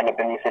 Hopefully we don't end up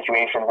in these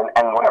situations,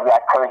 and whatever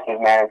that curse is,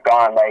 man, it's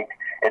gone. Like,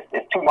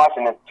 it's too much,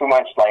 and it's too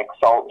much, like,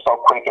 so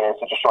quick and in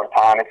such a short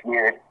time. It's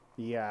weird.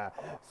 Yeah.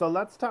 So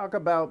let's talk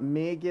about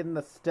Megan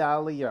Thee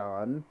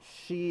Stallion.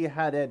 She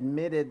had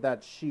admitted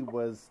that she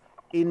was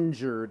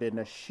injured in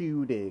a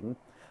shooting.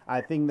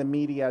 I think the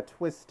media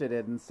twisted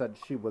it and said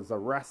she was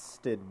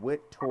arrested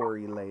with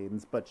Tory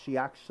Lanez, but she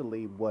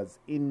actually was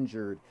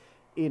injured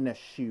in a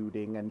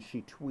shooting, and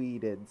she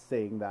tweeted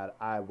saying that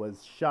I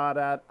was shot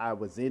at, I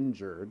was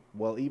injured.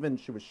 Well, even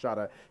she was shot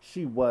at,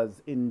 she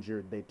was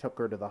injured. They took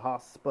her to the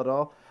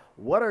hospital.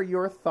 What are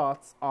your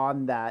thoughts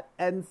on that?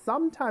 And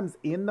sometimes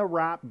in the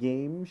rap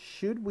game,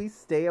 should we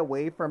stay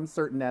away from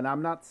certain, and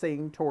I'm not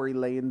saying Tory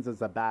Lanez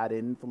is a bad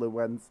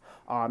influence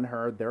on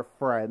her, they're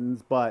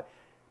friends, but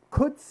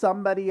could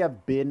somebody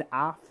have been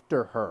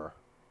after her?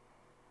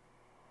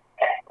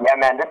 Yeah,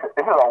 man, this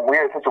is a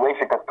weird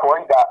situation because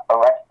Tory got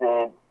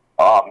arrested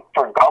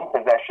for gun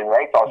possession,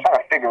 right? So I was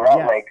trying to figure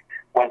out, like,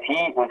 was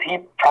he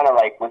trying to,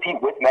 like, was he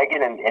with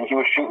Megan and he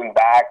was shooting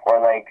back, or,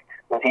 like,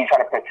 was he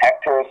trying to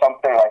protect her or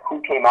something? Like,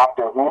 who came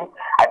after who?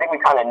 I think we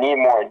kind of need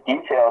more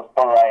details,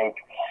 but, like,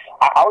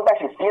 I was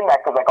actually seeing that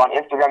because, like, on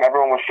Instagram,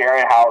 everyone was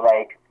sharing how,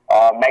 like,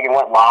 Megan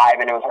went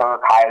live, and it was her,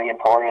 Kylie, and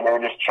Tory, and they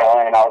were just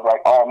chilling, and I was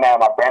like, oh, man,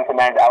 my Brampton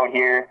man's out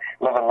here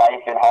living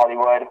life in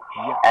Hollywood.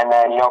 Yeah. And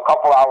then, you know, a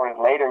couple hours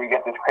later, we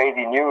get this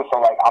crazy news, so,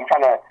 like, I'm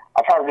trying to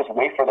just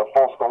wait for the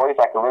full story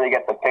so I can really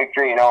get the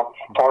picture. You know,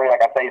 Tory,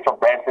 like I said, he's from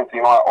Brampton, so,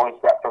 you know, I always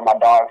rep for my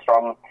dogs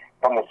from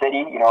the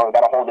city. You know,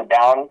 got to hold it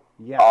down.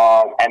 Yeah.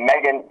 And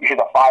Megan, she's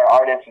a fire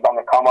artist. She's on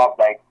the come up,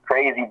 like,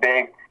 crazy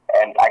big.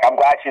 And, like, I'm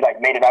glad she,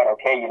 like, made it out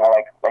okay. You know,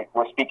 like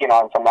we're speaking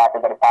on some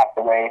rappers that have passed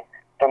away.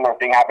 Similar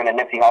thing happened to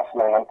Nipsey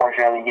Hussle, and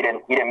unfortunately he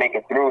didn't make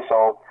it through.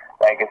 So,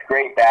 like, it's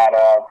great that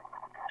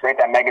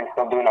Megan's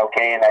still doing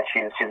okay and that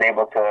she's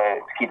able to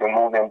keep it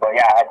moving. But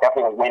yeah, I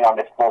definitely win on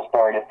this full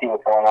story to see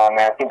what's going on,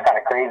 man. It seems kind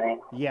of crazy.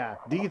 Yeah.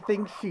 Do you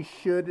think she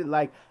should,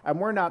 like, and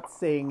we're not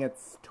saying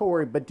it's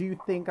Tory, but do you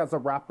think as a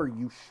rapper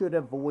you should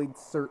avoid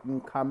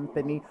certain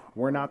company?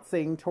 We're not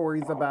saying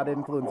Tory's a bad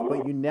influence,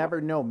 but you never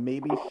know.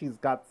 Maybe she's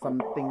got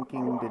some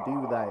thinking to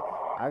do that.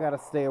 I gotta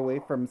stay away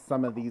from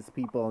some of these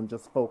people and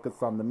just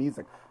focus on the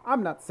music.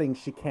 I'm not saying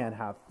she can't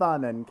have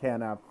fun and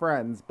can't have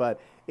friends, but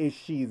if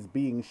she's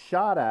being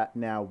shot at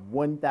now,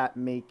 wouldn't that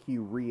make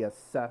you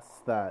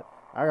reassess that?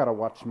 I gotta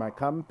watch my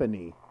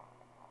company.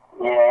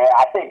 Yeah,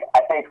 I think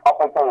up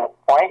until this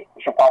point,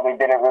 she probably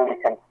didn't really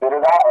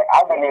consider that. Like,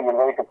 I wouldn't even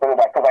really consider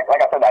that because,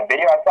 like I said, that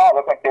video I saw, it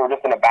looked like they were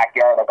just in a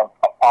backyard, like a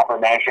proper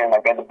mansion,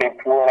 like there's a big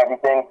pool and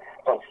everything.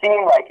 So it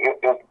seemed like it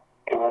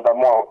was a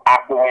more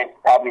affluent,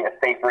 probably a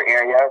safer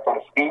area, so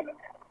to speak.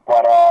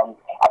 But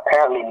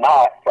apparently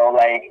not. So,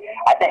 like,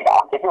 I think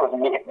if it was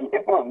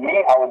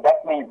me, I would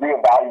definitely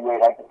reevaluate,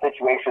 like, the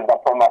situations I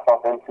put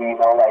myself into. You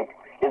know, like,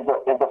 is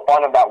the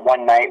fun of that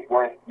one night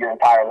worth your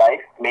entire life?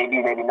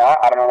 Maybe, maybe not.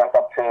 I don't know. That's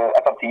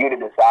up to you to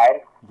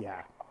decide.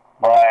 Yeah.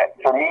 But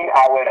for me,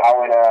 I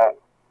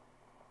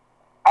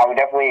would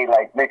definitely,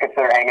 like,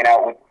 reconsider hanging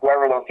out with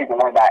whoever those people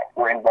were that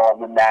were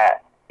involved in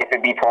that. If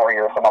it be Tory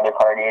or some other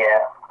party,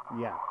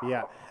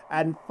 Yeah.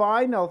 And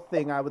final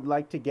thing, I would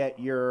like to get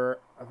your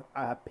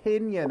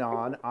opinion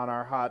on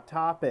our hot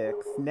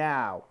topics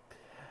now.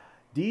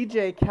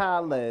 DJ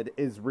Khaled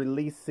is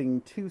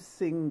releasing 2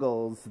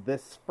 singles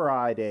this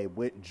Friday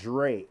with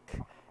Drake.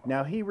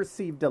 Now, he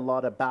received a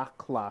lot of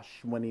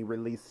backlash when he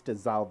released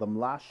his album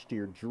last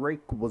year.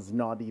 Drake was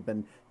not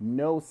even,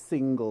 no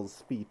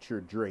singles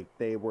featured Drake.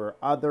 They were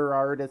other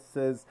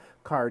artists,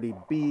 Cardi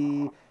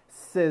B,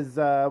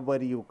 SZA,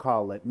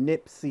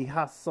 Nipsey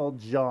Hussle,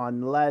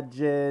 John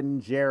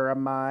Legend,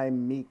 Jeremiah,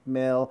 Meek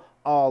Mill,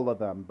 all of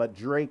them. But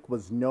Drake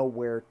was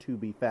nowhere to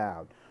be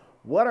found.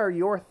 What are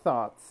your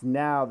thoughts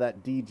now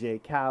that DJ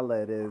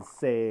Khaled is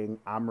saying,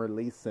 I'm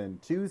releasing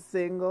 2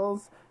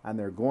 singles, and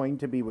they're going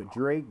to be with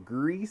Drake,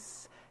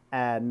 Grease,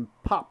 and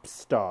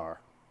Popstar?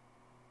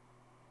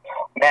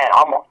 Man,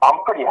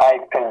 I'm pretty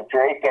hyped because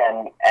Drake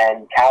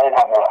and Khaled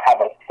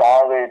have a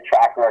solid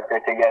track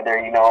record together.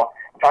 You know,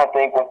 I'm trying to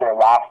think what their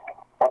last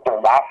what their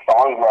last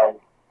song was.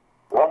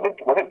 Was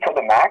it To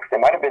the Max? It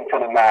might have been To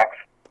the Max.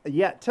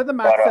 Yeah, To the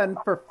Max and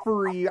For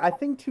Free. I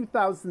think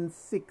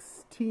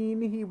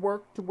 2016 he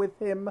worked with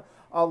him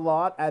a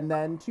lot, and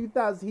then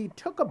 2000 he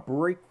took a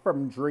break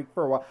from Drake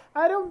for a while.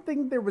 I don't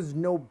think there was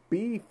no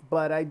beef,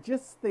 but I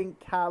just think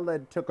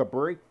Khaled took a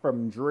break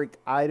from Drake.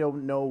 I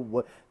don't know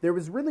what. There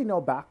was really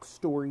no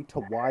backstory to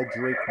why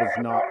Drake was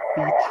not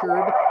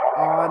featured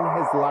on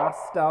his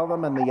last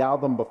album and the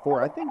album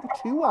before. I think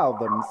 2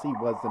 albums he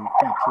wasn't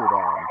featured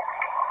on.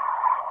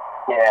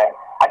 Yeah,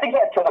 I think he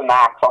had To the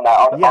Max on that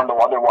on the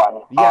other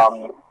one.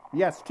 Yes,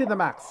 yes, To the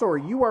Max.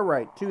 Sorry, you are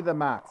right, To the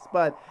Max.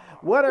 But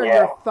what are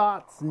your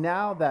thoughts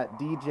now that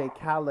DJ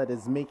Khaled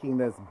is making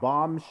this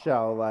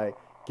bombshell? Like,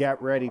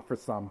 get ready for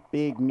some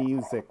big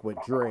music with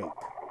Drake.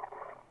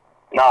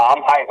 No,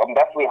 I'm hyped. I'm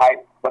definitely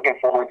hyped. Looking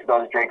forward to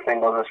those Drake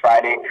singles this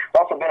Friday. It's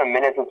also been a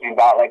minute since we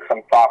got like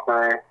some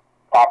proper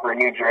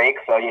new Drake.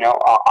 So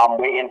I'm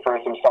waiting for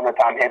some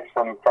summertime hits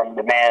from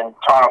the man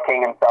Toronto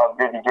King himself,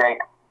 Drizzy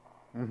Drake.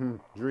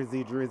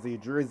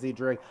 Drizzy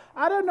Drake.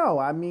 I don't know.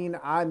 I mean,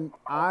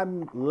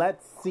 I'm.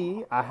 Let's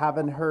see. I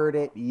haven't heard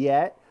it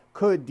yet.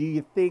 Do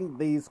you think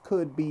these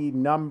could be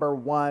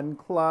 #1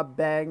 club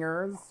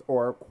bangers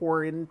or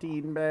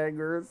quarantine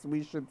bangers?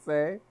 We should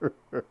say.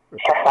 Man,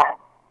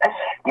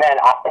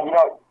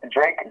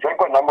 Drake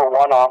went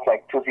 #1 off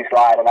like Tootsie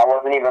Slide, and that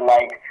wasn't even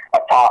like a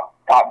top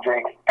 5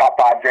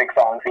 Drake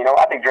songs.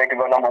 I think Drake could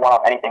go #1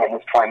 off anything at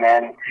this point,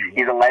 man.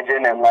 He's a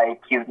legend, and like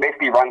he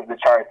basically runs the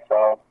charts.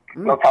 So.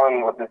 No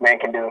telling what this man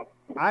can do.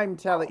 I'm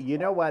telling you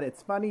know what?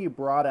 It's funny you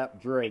brought up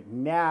Drake.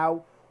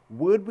 Now,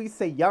 would we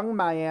say Young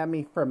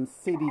Miami from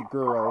City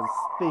Girls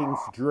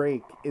thinks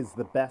Drake is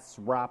the best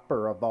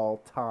rapper of all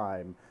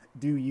time?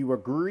 Do you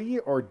agree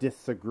or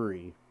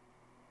disagree?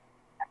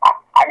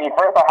 I mean,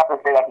 first I have to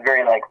say that's a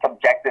very like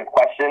subjective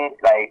question.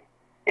 Like,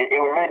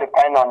 it would really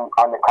depend on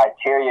the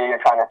criteria you're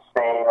trying to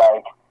say.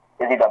 Like,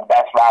 is he the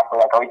best rapper?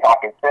 Like, are we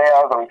talking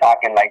sales? Are we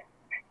talking like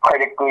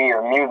critically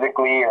or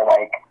musically or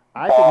like?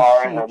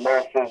 Bars and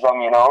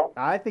lyricism,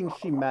 I think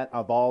she meant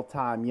of all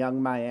time.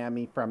 Young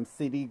Miami from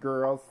City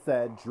Girls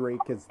said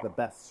Drake is the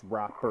best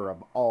rapper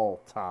of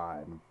all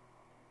time.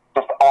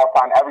 Just all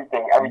time,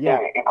 everything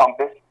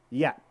encompassed.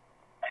 Yeah.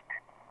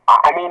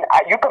 I mean,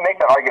 you could make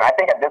that argument. I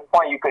think at this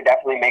point you could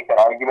definitely make that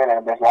argument,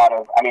 and there's a lot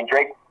of. I mean,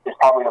 Drake is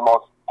probably the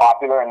most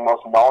popular and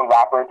most known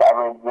rapper to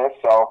ever exist,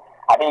 so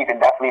I think you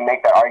can definitely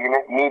make that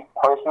argument. Me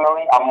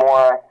personally, I'm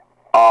more.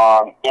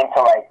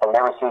 Into like the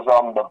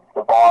lyricism,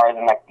 the bars,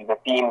 and like the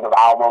themes of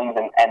albums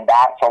and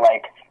that. So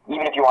like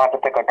even if you wanted to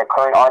pick like a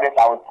current artist,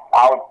 I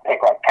would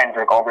pick like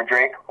Kendrick over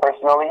Drake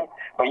personally.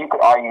 But you could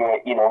argue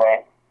it either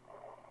way.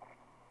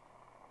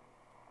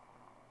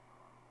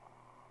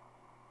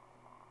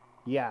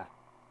 Yeah.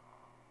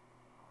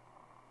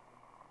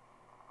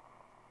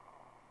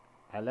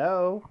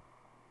 Hello.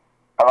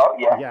 Hello?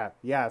 Yeah.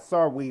 Yeah.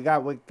 Sorry,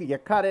 you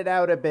cut it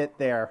out a bit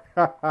there.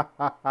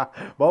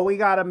 But we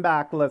got him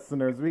back,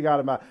 listeners. We got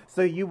him back.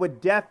 So you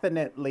would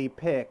definitely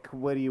pick,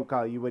 you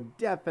would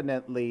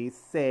definitely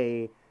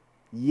say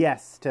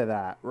yes to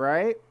that,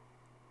 right?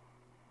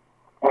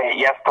 Wait,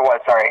 yes to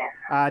what?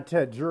 Sorry.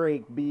 To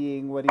Drake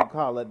being,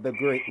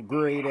 the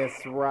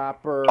greatest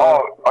rapper.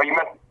 Oh, you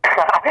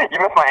missed, you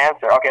missed my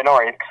answer. Okay, no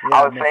worries.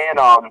 Yeah, I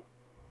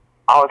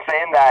was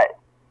saying that.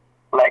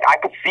 Like, I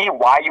could see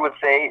why you would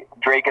say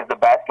Drake is the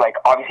best. Like,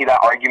 obviously that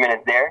argument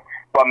is there.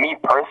 But me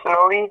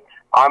personally,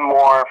 I'm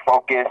more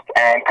focused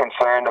and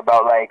concerned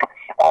about, like,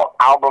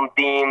 album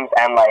themes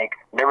and, like,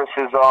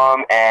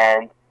 lyricism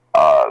and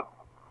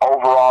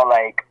overall,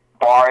 like,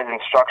 bars and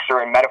structure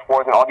and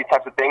metaphors and all these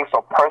types of things.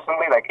 So,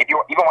 personally, like, if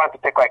you even wanted to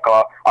pick, like,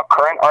 a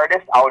current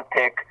artist, I would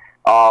say,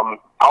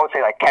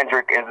 like,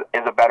 Kendrick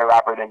is a better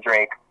rapper than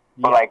Drake.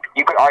 Yeah. But, like,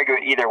 you could argue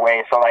it either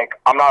way. So, like,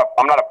 I'm not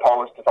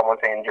opposed to someone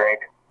saying Drake.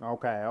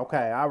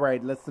 Okay. All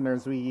right,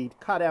 listeners, we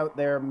cut out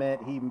there, Mitt.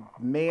 He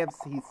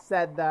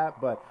said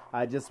that, but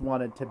I just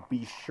wanted to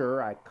be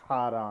sure I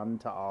caught on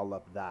to all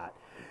of that.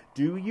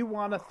 Do you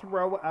want to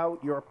throw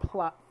out your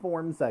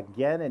platforms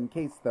again in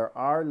case there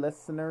are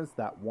listeners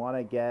that want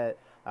to get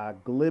a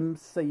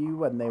glimpse of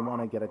you and they want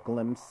to get a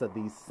glimpse of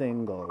these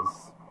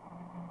singles?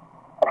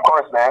 Of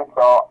course, man.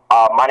 So,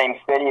 my name's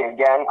Spitty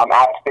again. I'm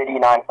at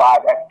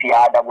Spitty95,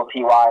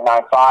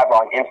 SPITTY95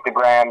 on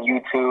Instagram,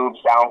 YouTube,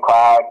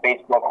 SoundCloud,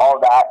 Facebook, all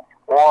that.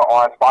 Or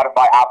on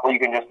Spotify, Apple, you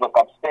can just look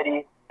up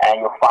Spitty,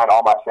 and you'll find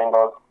all my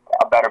singles.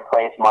 A Better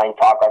Place, Money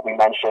Talk, like we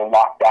mentioned,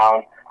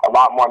 Lockdown. A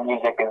lot more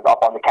music is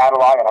up on the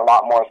catalog, and a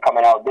lot more is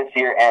coming out this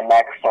year and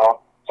next.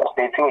 So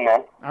stay tuned,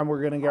 man. And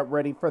we're going to get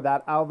ready for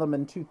that album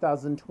in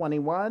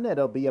 2021.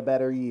 It'll be a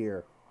better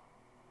year.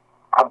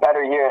 A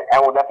better year,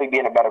 and we'll definitely be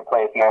in a better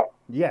place, man.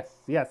 Yes,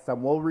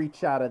 and we'll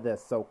reach out of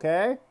this,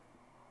 okay?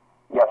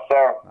 Yes,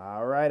 sir.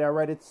 All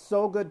right. It's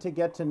so good to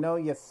get to know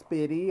you,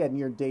 Spitty, and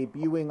you're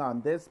debuting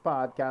on this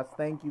podcast.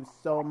 Thank you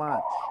so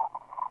much.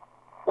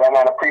 Yeah,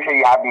 man, appreciate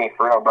you having me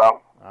for real,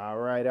 bro. All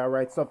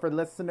right. So for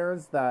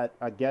listeners that,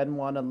 again,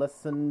 want to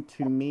listen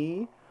to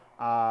me,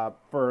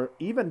 for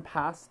even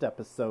past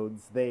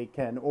episodes, they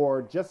can,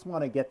 or just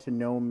want to get to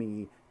know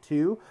me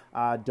too.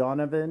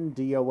 Donovan,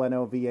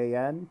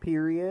 Donovan,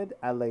 period,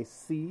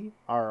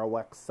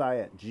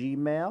 LACROXI at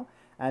Gmail,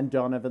 and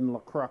Donovan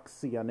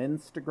Lacroxi on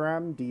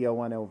Instagram,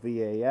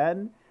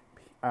 Donovan,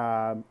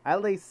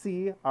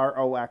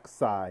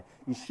 LACROXI.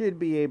 You should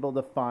be able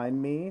to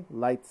find me,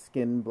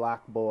 light-skinned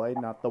black boy,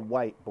 not the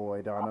white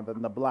boy,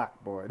 Donovan, the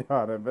black boy,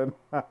 Donovan.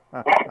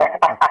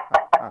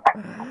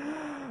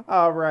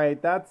 All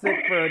right, that's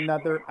it for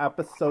another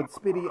episode.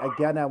 Spitty,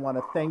 again, I want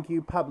to thank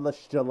you.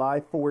 Published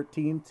July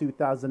 14,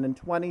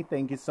 2020.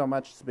 Thank you so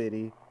much,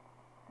 Spitty.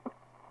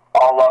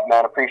 All love,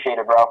 man. Appreciate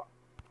it, bro.